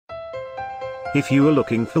If you are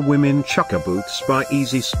looking for women Chukka boots by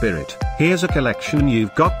Easy Spirit, here's a collection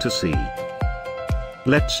you've got to see.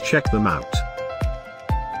 Let's check them out.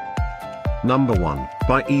 Number 1,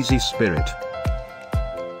 by Easy Spirit.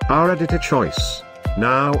 Our editor choice,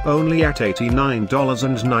 now only at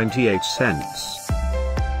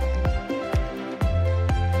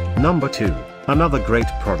 $89.98. Number 2, another great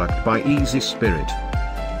product by Easy Spirit.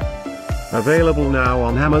 Available now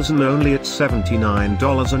on Amazon only at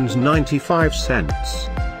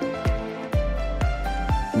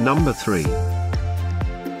 $79.95. Number 3.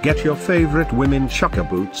 Get your favorite women Chukka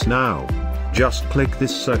boots now. Just click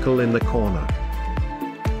this circle in the corner.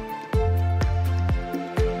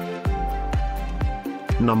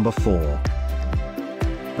 Number 4.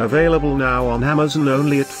 Available now on Amazon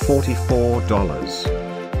only at $44.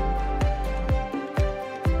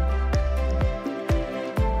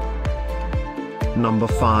 Number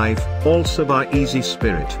 5, also by Easy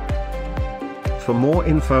Spirit. For more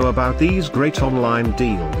info about these great online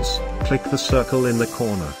deals, click the circle in the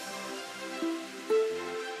corner.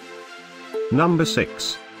 Number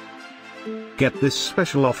 6. Get this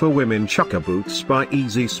special offer women Chukka boots by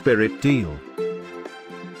Easy Spirit deal.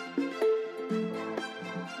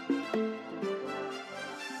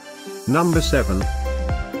 Number 7.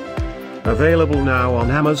 Available now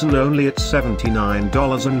on Amazon only at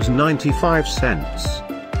 $79.95.